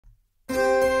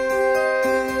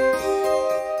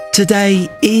Today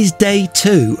is day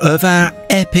 2 of our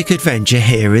epic adventure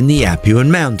here in the Apuan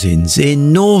Mountains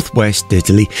in northwest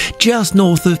Italy, just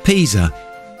north of Piazza.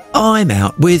 I'm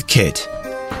out with Kit.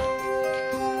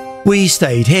 We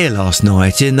stayed here last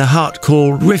night in the hut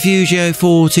called Refugio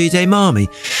Forte Dei Marmi,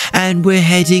 and we're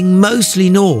heading mostly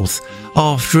north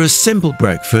after a simple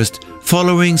breakfast,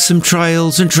 following some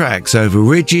trails and tracks over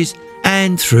ridges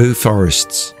and through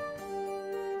forests.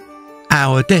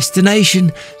 Our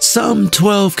destination, some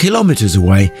 12 kilometres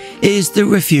away, is the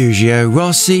Refugio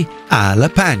Rossi alla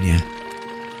Pagna.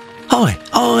 Hi,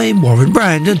 I'm Warren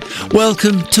Brandon.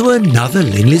 Welcome to another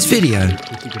Linleys video.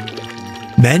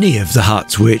 Many of the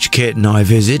huts which Kit and I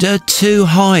visit are too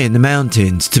high in the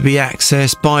mountains to be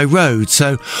accessed by road,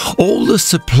 so all the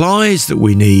supplies that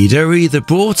we need are either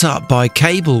brought up by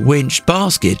cable winched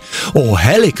basket or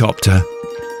helicopter.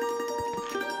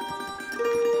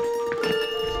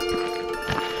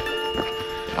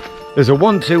 There's a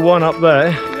 121 up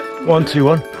there. Yep.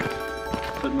 121.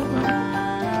 But not that.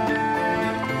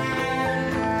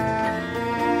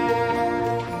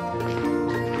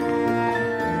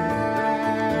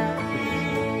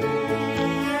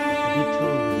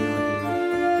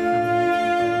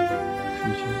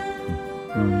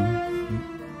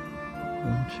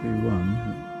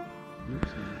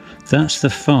 That's the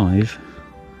 5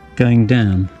 going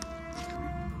down.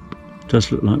 Does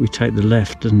look like we take the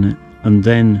left, doesn't it? And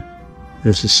then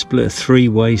there's a split, a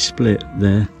 3-way split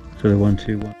there for the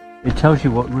 121. It tells you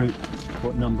what route,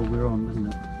 what number we're on, doesn't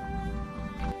it?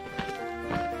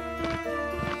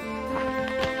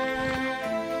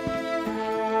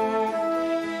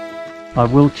 I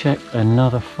will check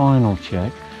another final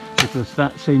check, because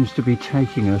that seems to be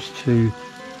taking us to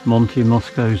Monte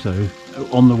Moscoso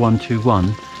on the 121,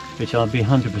 which I'll be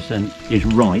 100% is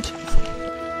right.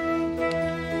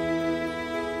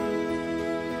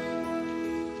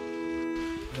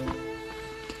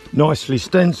 Nicely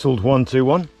stenciled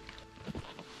 121.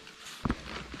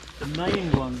 The main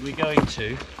one we're going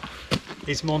to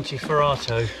is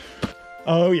Monteferrato.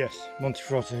 Oh yes,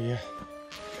 Monteferrato, yeah.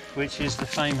 Which is the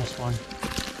famous one,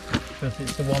 because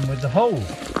it's the one with the hole.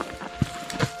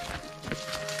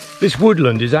 This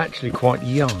woodland is actually quite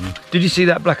young. Did you see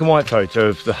that black and white photo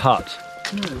of the hut?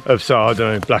 No. Of, so I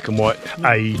don't know, black and white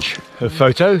age of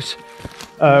photos,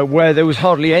 where there was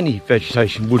hardly any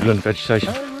vegetation, woodland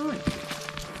vegetation.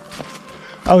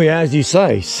 Oh yeah, as you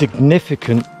say,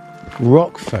 significant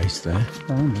rock face there.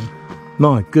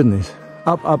 My goodness.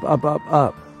 Up, up, up, up,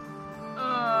 up.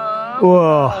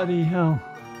 Whoa. Bloody hell.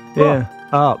 Yeah,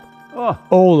 up. Oh.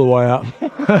 All the way up.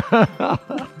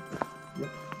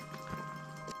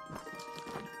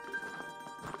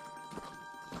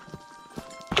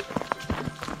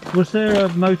 Was there a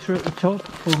motor at the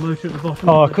top or a motor at the bottom?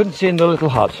 Oh, I couldn't see in the little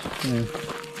hut. Yeah.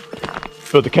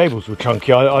 But the cables were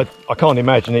chunky. I can't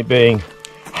imagine it being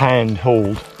hand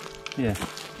hauled. Yeah.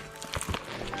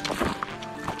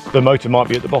 The motor might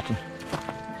be at the bottom.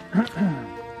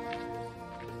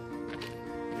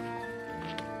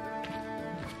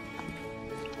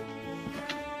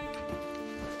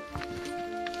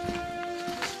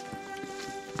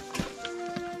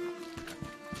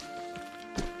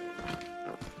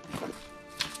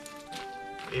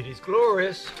 It is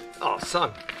glorious. Oh,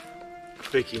 sun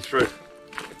peeking through.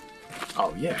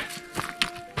 Oh yeah.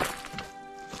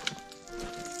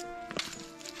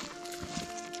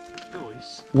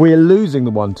 We're losing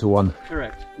the 121.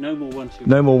 Correct. No more 121.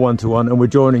 No more 121, and we're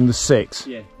joining the 6.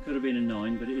 Yeah, could have been a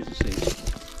 9, but it is a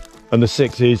 6. And the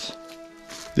 6 is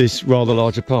this rather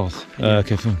larger path. Yeah.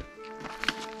 Okay, fine.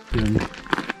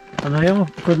 And they are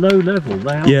for low level.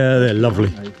 They are. Yeah, they're lovely.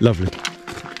 They? Lovely.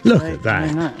 Look at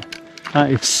that.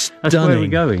 That's Stunning. where we're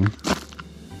going.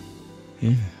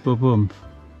 Yeah. Boom, boom.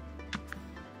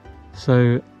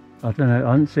 So, I don't know,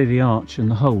 I didn't see the arch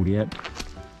and the hole yet.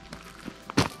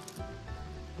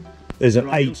 There's an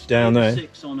 8 down there.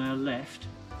 6 on our left.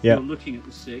 Yeah. You're looking at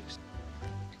the 6.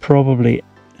 Probably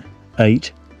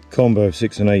 8. Combo of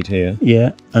 6 and 8 here.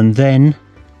 Yeah, and then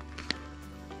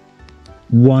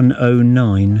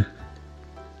 109.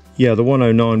 Yeah, the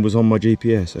 109 was on my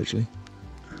GPS actually.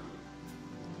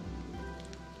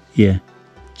 Yeah.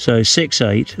 So 6,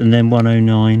 8, and then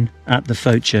 109 at the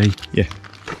Foce. Yeah.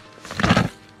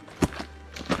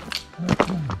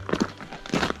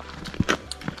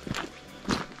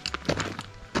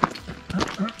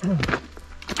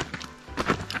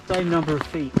 Same number of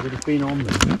feet would have been on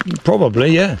them.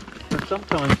 Probably, yeah. But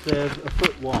sometimes they're a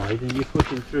foot wide and you're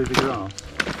pushing through the grass.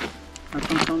 And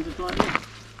sometimes it's like this.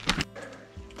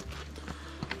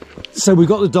 So we've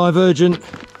got the divergent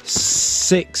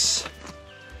 6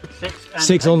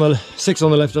 6 on the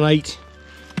left and 8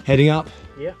 heading up.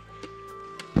 Yeah.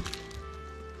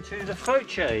 the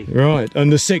Forte. Right,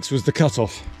 and the 6 was the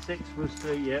cut-off. 6 was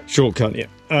the, yeah. Shortcut, yeah.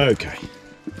 Okay.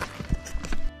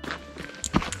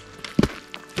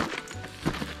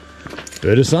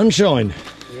 Bit of sunshine.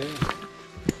 Yeah.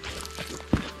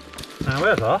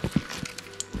 However,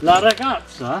 la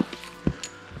ragazza,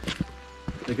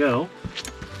 the girl,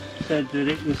 said that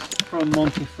it was from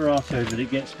Monteferrato that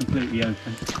it gets completely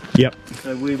open. Yep.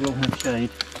 So we will have shade.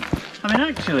 I mean,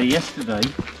 actually, yesterday,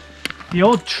 the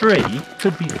odd tree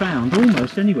could be found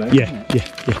almost anywhere. Yeah,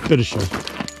 yeah, bit of shade.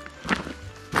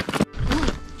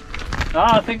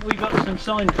 Ah, I think we've got some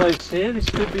signposts here. This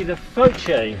could be the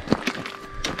Forte.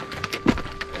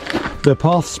 The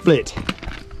path split.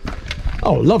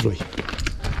 Oh, lovely.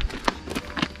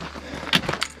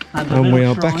 And we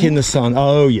are shrine. back in the sun.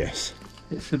 Oh, yes.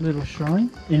 It's a little shrine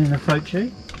in the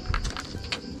Forte.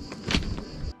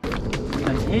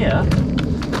 And here,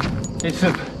 it's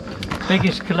the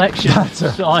biggest collection of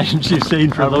signs you've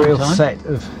seen for a long real time. set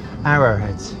of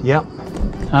arrowheads. Yep.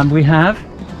 And we have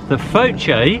the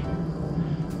Forte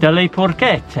delle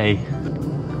Porchette.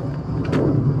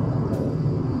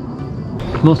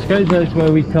 Moscoso is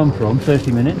where we come from,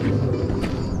 30 minutes.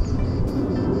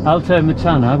 Alto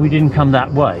Matana, we didn't come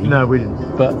that way. No, we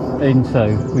didn't. But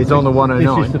It's on the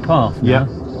 109. This is the path Yeah.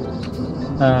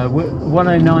 now.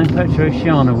 109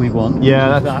 Petrosciana we want.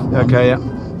 Yeah, that's that one. okay, yeah.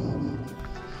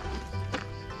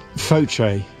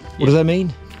 Forte. What does that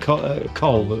mean?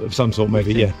 Coal of some sort,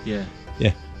 maybe, yeah. Yeah.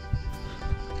 Yeah.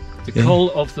 The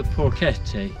coal of the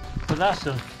Porchette. But that's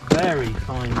a very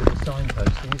fine little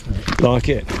signposting, isn't it? Like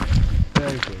it.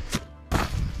 Very good.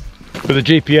 But the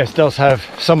GPS does have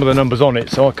some of the numbers on it,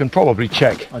 so I can probably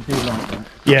check. I do like that.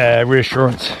 Yeah,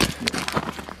 reassurance.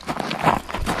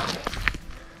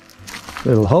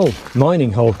 Little hole,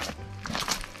 mining hole.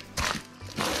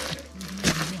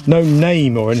 No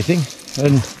name or anything.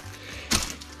 And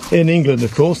in England,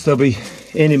 of course, there'll be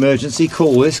in emergency,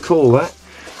 call this, call that.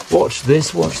 Watch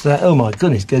this, watch that. Oh my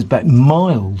goodness, it goes back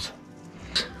miles.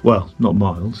 Well, not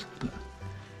miles, but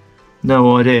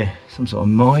no idea. Some sort of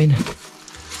mine.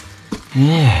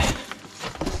 Yeah.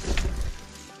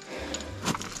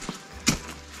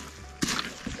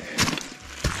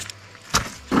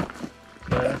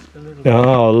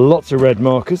 Oh, lots of red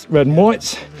markers, red and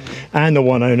whites, and the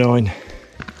 109.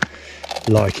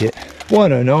 Like it.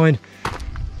 109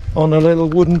 on a little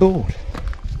wooden board.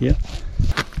 Yeah.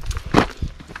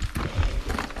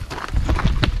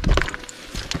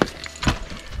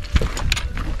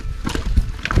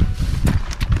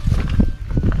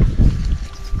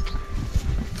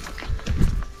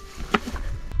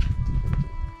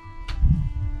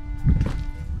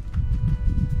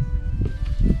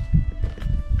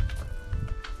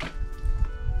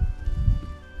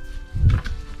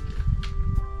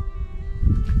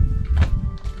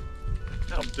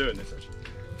 I'm doing this actually.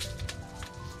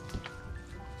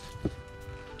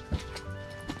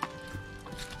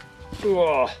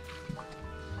 Whoa.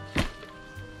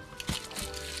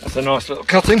 That's a nice little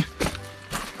cutting.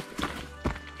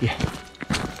 Yeah.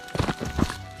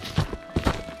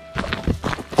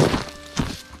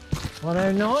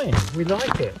 We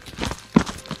like it.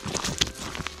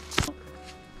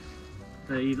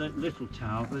 The little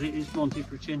tower, but it is Monte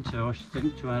Precinto, I should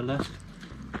think, to our left,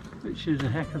 which is a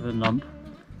heck of a lump.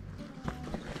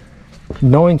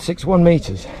 961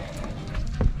 metres.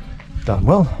 Done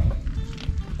well.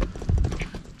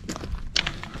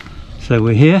 So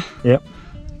we're here. Yep.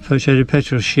 Forte di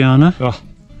Petrosciana. Oh.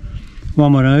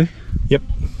 110. Yep.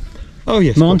 Oh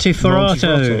yes.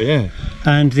 Monteferrato. Yeah.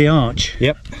 And the arch.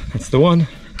 Yep. That's the one.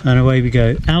 And away we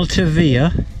go. Alta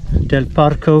Via del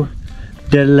Parco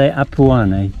delle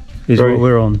Apuane is what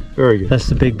we're on. Very good. That's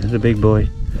the big boy.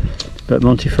 But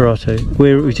Monteferrato.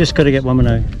 We just got to get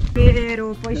 110.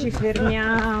 Vero, poi ci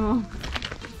fermiamo.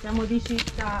 Siamo di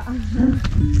città.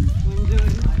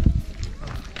 Buongiorno.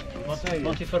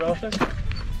 Monteferrato?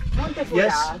 Monteferrato.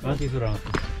 Yes. Monteferrato.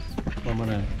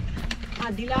 110.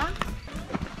 Ah, di là?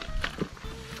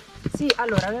 Sì,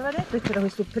 allora aveva detto che c'era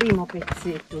questo primo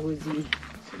pezzetto così.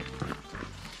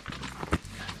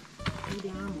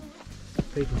 Vediamo.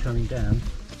 People coming down.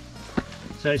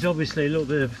 So it's obviously a little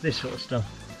bit of this sort of stuff.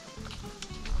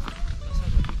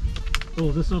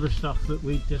 All the sort of stuff that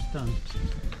we've just done.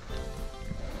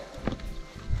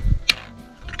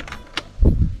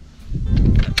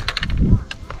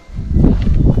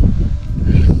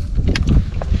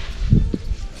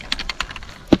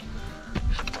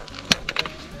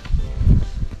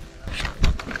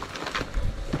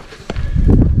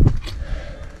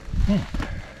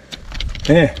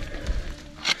 Yeah.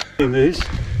 It moves.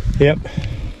 Yep.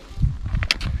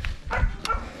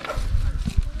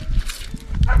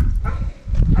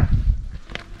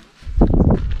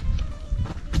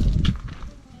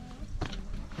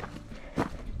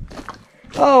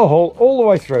 Oh, all the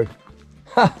way through.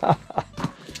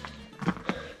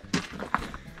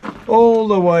 All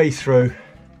the way through.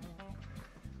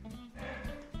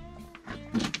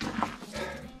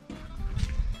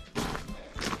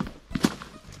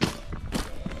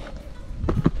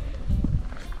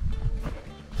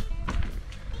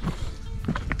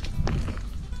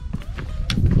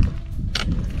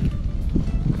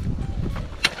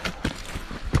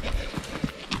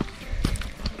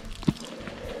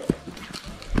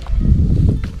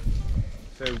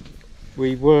 So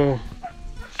we were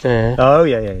there. Oh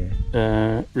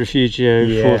yeah. Refugio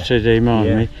Yeah. Forte Dei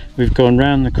Marmi. Yeah. We've gone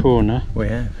round the corner, We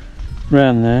have.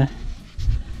 round there,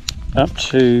 up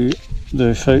to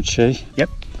the Foce. Yep.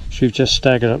 which we've just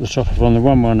staggered up the top of on the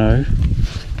 110.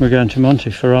 We're going to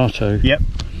Monteferrato. Yep.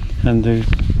 And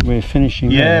we're finishing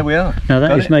there. we are. Now that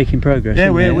Got is it. making progress.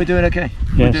 Yeah, isn't it? we're doing okay.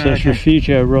 Yeah, so it's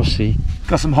Refugio Rossi.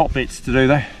 Got some hot bits to do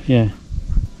though. Yeah.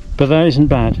 But that isn't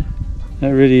bad. That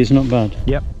really is not bad.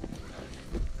 Yep.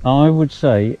 I would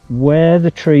say where the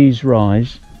trees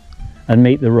rise and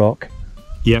meet the rock,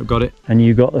 Yep, got it. and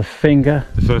you got the finger,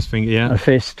 The first finger, yeah. a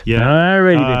fist, Yeah. a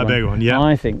really Big one, yeah.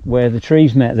 I think where the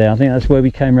trees met there, I think that's where we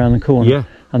came round the corner. Yeah.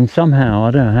 And somehow, I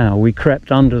don't know how, we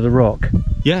crept under the rock.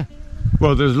 Yeah.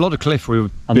 Well, there's a lot of cliff we were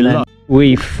And below. then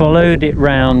we followed it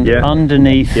round Yeah.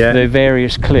 underneath Yeah. the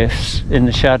various cliffs in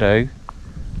the shadow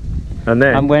And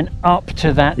then. and went up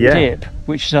to that Yeah. dip,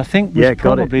 which I think was Yeah,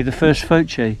 got it. probably the first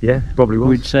Foce. Yeah, probably was.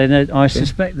 We'd say that. I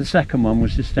suspect the second one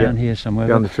was just down here somewhere.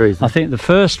 Behind the trees. I think the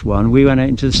first one we went out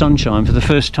into the sunshine for the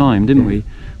first time, didn't we?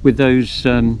 With those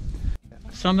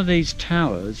some of these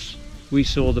towers we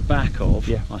saw the back of.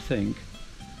 Yeah. I think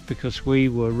because we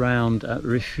were round at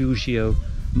Refugio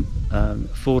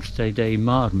Forte Dei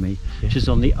Marmi, which is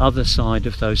on the other side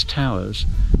of those towers.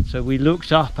 So we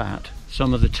looked up at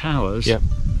some of the towers. Yeah.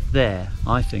 There,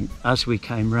 I think, as we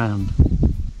came round.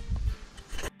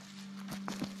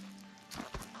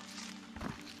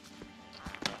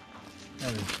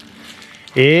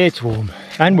 It's warm.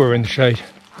 And we're in the shade.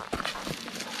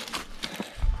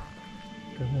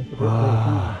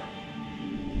 Wow.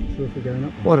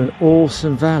 What an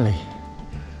awesome valley.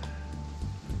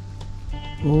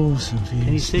 Awesome view.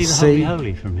 Can you see the Holy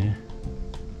Holy from here?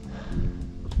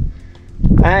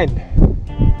 And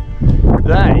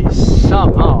that is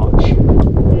some arch.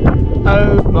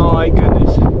 Oh my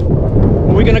goodness.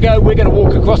 We're gonna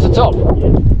walk across the top.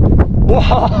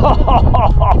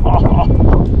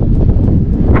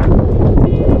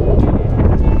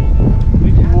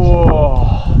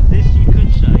 Whoa. This you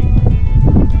could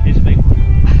say is a big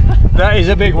one. That is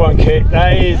a big one, Kit.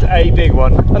 That is a big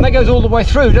one. And that goes all the way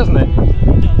through, doesn't it?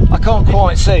 I can't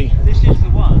quite see. This is the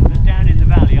one that down in the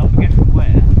valley, I forget from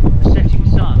where, the setting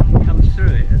sun comes through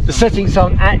it. The setting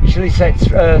sun actually shines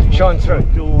through.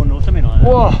 Dawn or something like that.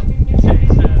 Whoa. It's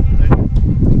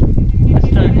a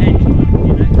Stonehenge one,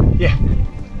 you know? Yeah.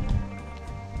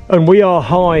 And we are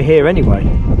high here anyway.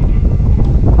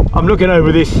 I'm looking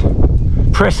over this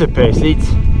precipice. It's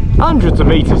hundreds of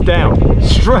meters down,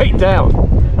 straight down.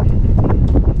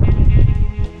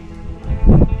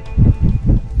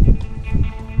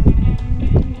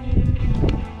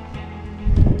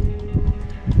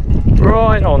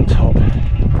 Right on top.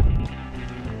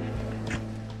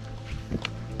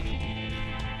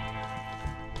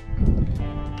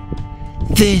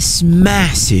 This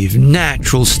massive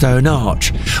natural stone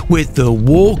arch with the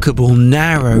walkable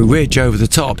narrow ridge over the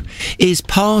top is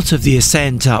part of the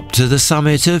ascent up to the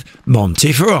summit of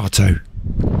Monteferrato.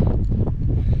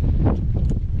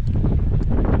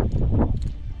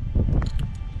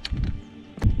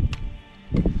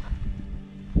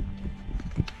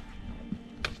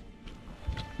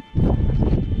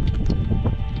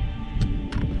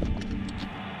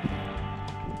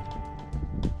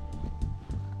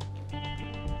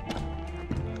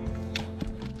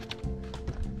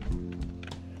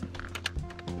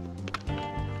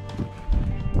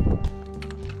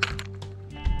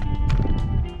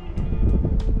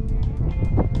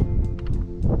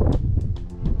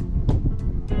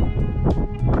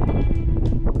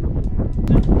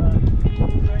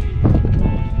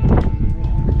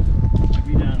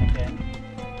 Every now and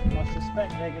again. I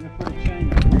suspect they're going to put a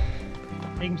chain on it.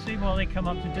 You can see why they come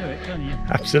up to do it, can't you?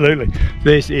 Absolutely.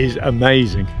 This is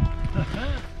amazing.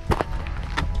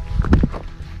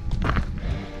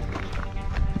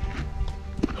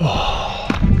 Oh,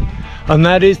 and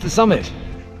that is the summit.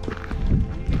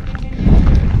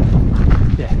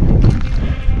 Yeah.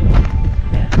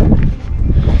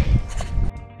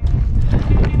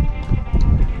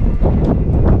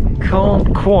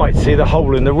 Can't quite see the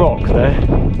hole in the rock there.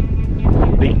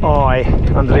 The eye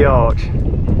under the arch.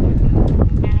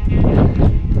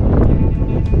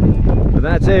 But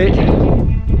that's it.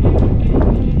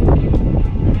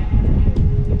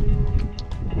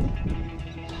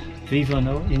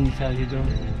 Vivono in Italia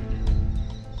dove?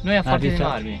 Noi a Forte Dei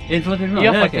Marmi. In Forte Dei Marmi?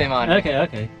 Io a Forte Dei Marmi.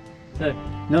 Ok. So,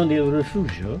 non il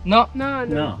rifugio? No.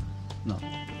 No.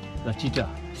 La città?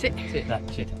 Sì. La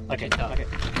città. Ok.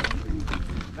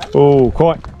 Oh,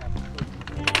 quite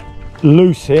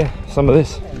loose here, some of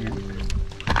this.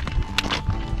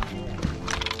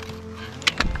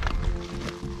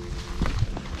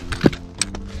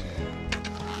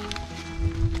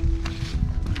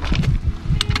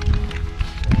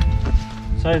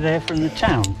 So they're from the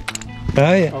town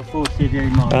Oh yeah. of Forte Dei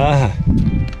Marmi. Ah,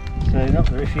 So not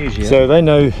the refugio. so they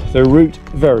know the route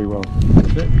very well.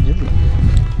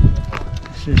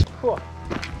 This is.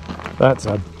 That's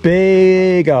a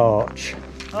big arch.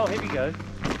 Oh, here we go.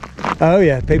 Oh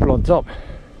yeah, people on top.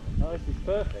 Oh, this is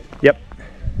perfect. Yep.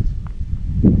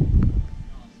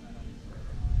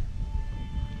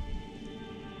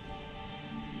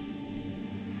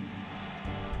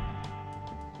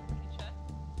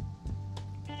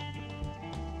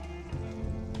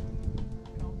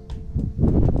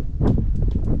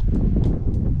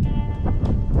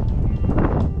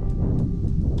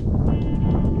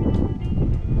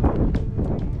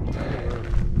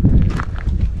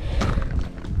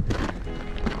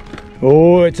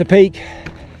 Oh, it's a peak.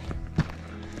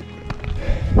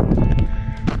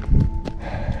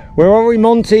 Where are we?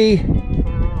 Monte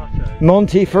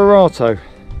Ferrato.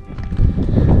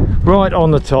 Right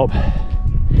on the top.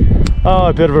 Oh,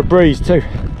 a bit of a breeze too.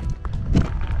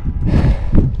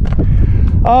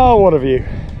 Oh, what a view.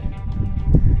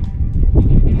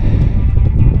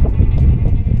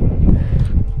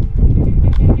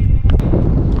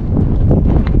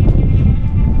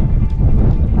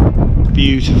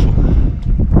 Beautiful.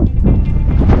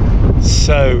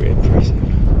 So impressive.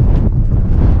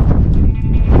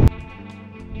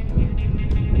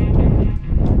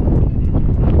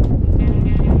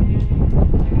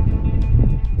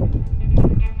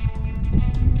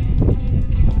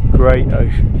 Great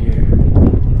ocean view.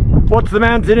 What's the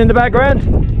mountain in the background?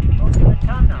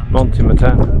 Monte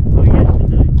Matana.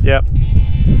 Yep.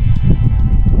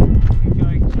 We're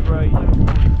going straight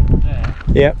there.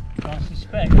 Yep. I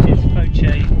suspect it's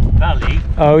Forte Valley.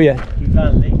 Oh yeah.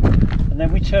 Valley, and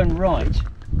then we turn right,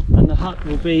 and the hut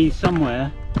will be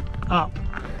somewhere up.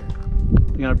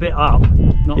 You know, a bit up,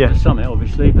 not Yeah. the summit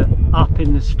obviously, but up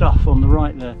in the stuff on the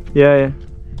right there. Yeah.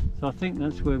 So I think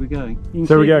that's where we're going. You can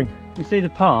So see, we're going. You see the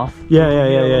path? Yeah.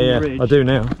 along the ridge. I do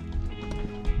now.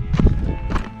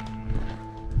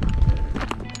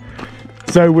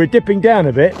 So we're dipping down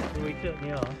a bit, We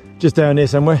certainly are. just down here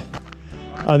somewhere,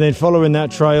 and then following that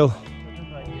trail. I don't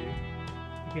know about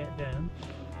you. Get down.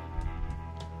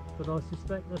 But I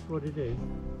suspect that's what it is.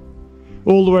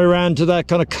 All the way around to that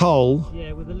kind of coal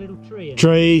Yeah, with a little tree in it.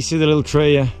 tree. See the little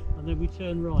tree? Yeah. And then we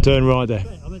turn right. Turn right there.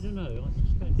 I don't know, I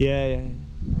suspect. Yeah.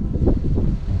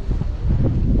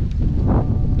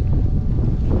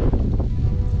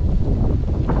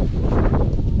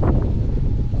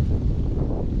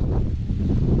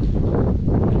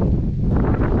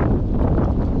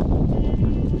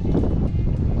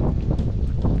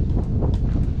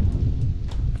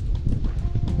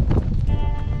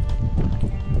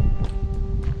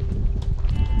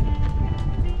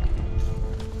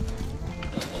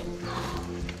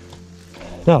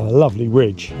 Oh, a lovely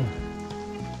ridge.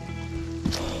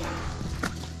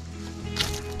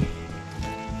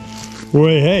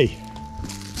 Way, hey.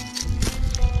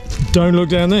 Don't look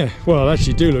down there. Well,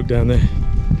 actually do look down there.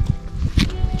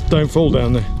 Don't fall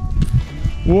down there.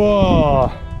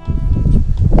 Whoa.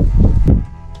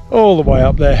 All the way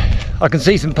up there. I can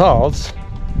see some paths,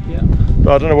 Yeah.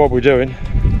 but I don't know what we're doing.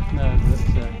 No,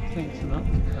 but I think it's enough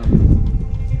to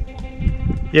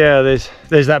come. Yeah,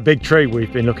 there's that big tree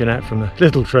we've been looking at from the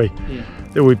little tree Yeah.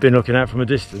 that we've been looking at from a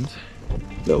distance.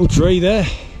 Little tree there.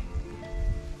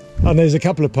 And there's a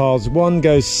couple of paths. One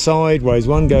goes sideways,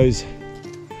 one goes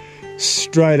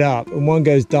straight up, and one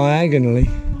goes diagonally.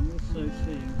 I'm also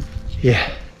seeing. Yeah.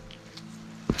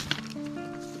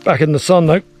 Back in the sun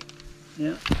though.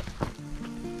 Yeah.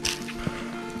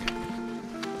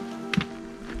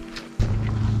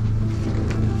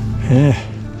 Yeah.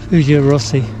 Fugio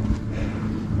Rossi.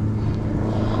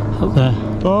 Up there.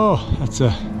 Oh, that's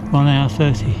a. 1 hour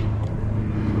 30.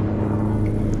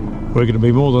 We're going to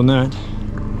be more than that.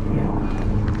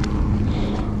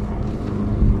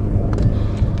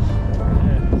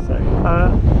 Yeah,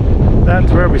 so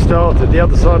that's where we started. The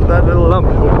other side of that little lump,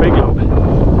 or big lump.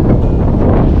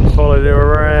 Followed it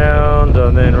around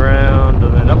and then round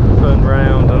and then up and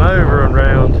round and over and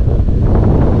round,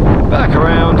 back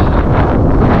around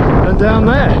and down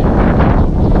there.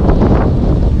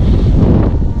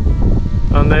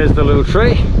 the little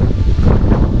tree,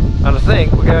 and I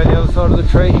think we're going the other side of the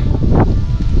tree,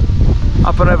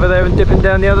 up and over there and dipping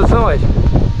down the other side.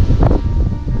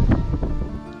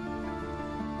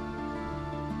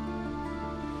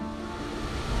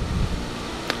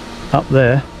 Up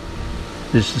there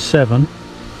is the 7.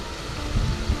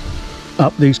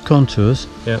 Up these contours.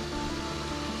 Yep.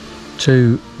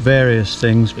 To various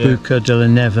things, Yep. Buca della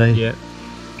Neve, Yep.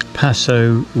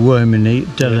 Passo Uomini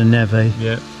della Neve,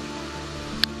 Yep.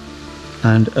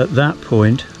 and at that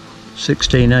point,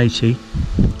 1680,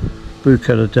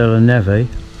 Buca della Neve,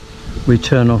 we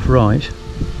turn off right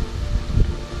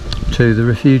to the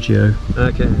Refugio.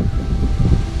 Okay.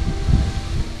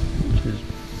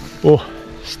 Oh,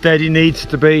 steady needs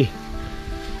to be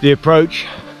the approach.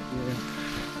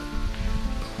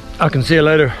 I can see a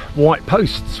load of white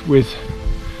posts with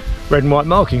red and white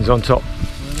markings on top.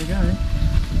 There we go.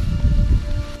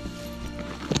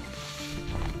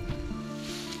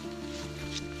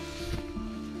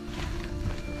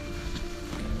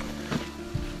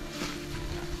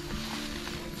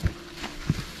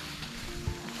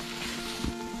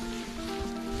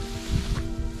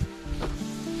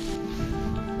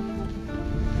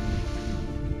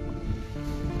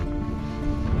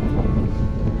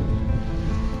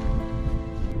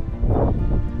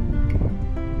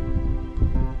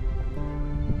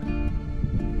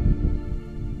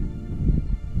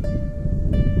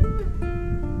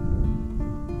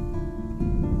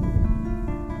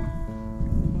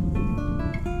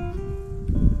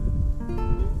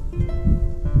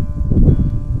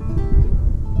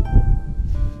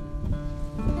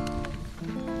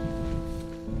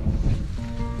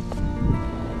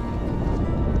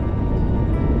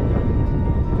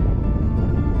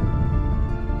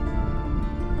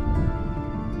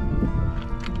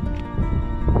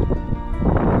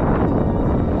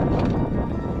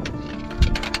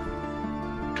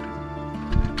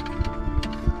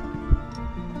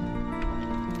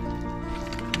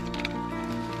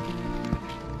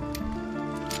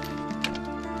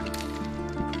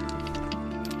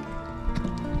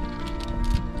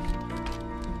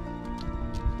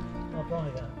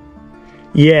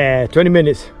 Yeah, 20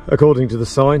 minutes according to the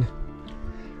sign.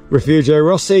 Refugio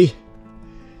Rossi,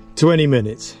 20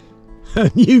 minutes. And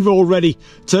you've already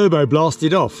turbo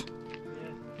blasted off.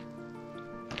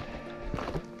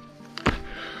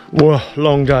 Whoa,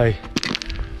 long day.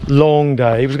 Long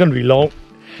day. It was going to be long.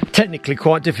 Technically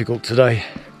quite difficult today.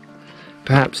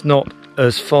 Perhaps not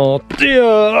as far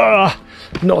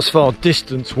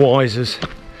distance wise as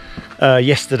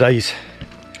yesterday's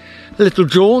little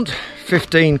jaunt.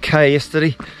 15k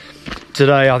yesterday.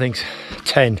 Today I think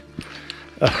 10.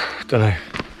 Don't know.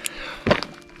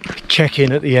 Check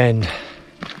in at the end.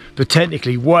 But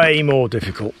technically way more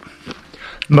difficult.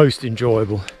 Most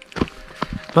enjoyable.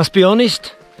 Must be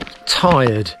honest,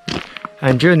 tired.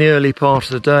 And during the early part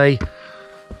of the day,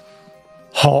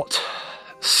 hot.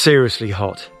 Seriously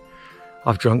hot.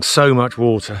 I've drunk so much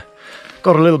water.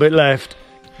 Got a little bit left.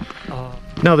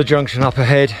 Another junction up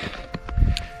ahead.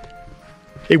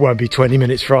 It won't be 20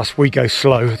 minutes for us. We go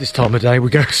slow this time of day. We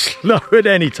go slow at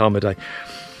any time of day.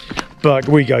 But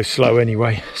we go slow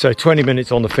anyway. So 20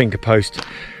 minutes on the finger post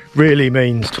really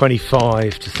means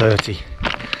 25 to 30.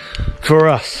 For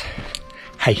us,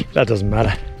 hey, that doesn't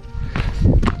matter.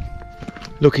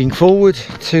 Looking forward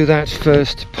to that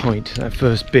first pint, that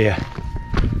first beer.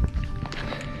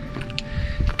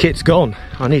 Kit's gone.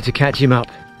 I need to catch him up.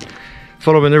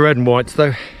 Following the red and whites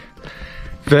though.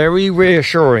 Very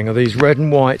reassuring are these red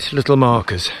and white little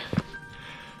markers.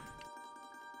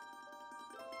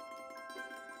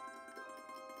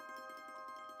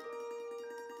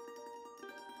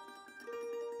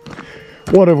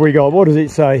 What have we got? What does it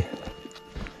say?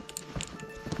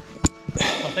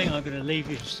 I think I'm going to leave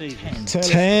you to see 10.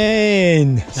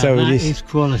 10! Now So that it is. is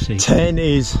quality. 10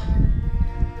 is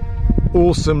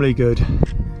awesomely good.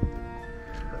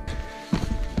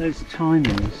 Those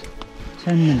timings.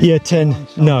 10 minutes. Yeah, 10.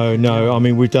 No, I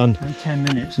mean we've done And 10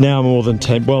 minutes. now more than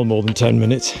 10, well more than 10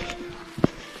 minutes.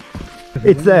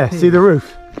 It's there, see the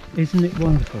roof? Isn't it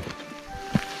wonderful?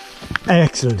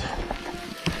 Excellent.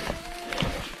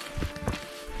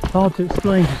 Hard to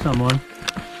explain to someone.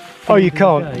 Oh, you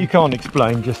can't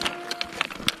explain, just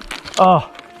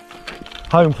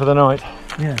home for the night.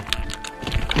 Yeah.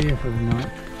 Here for the night.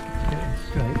 Get it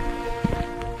straight.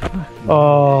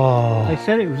 Oh, They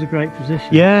said it was a great position.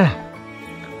 yeah,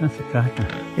 That's a cracker.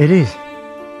 it is.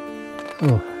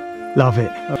 Oh, Love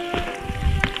it.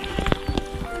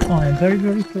 I am very,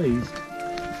 very pleased.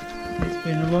 It's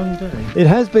been a long day. It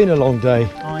has been a long day.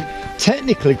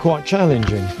 Technically quite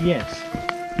challenging. Yes.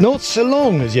 Not so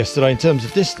long as yesterday in terms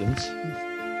of distance.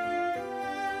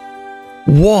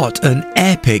 What an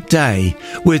epic day,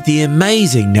 with the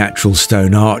amazing natural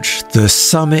stone arch, the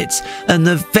summits and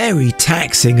the very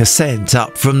taxing ascent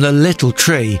up from the little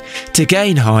tree to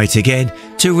gain height again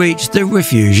to reach the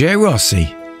Refuge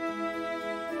Rossi.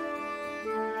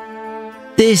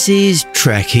 This is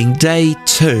trekking day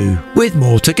 2 with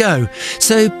more to go,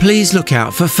 so please look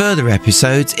out for further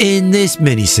episodes in this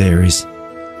mini-series.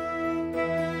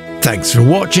 Thanks for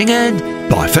watching and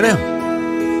bye for now.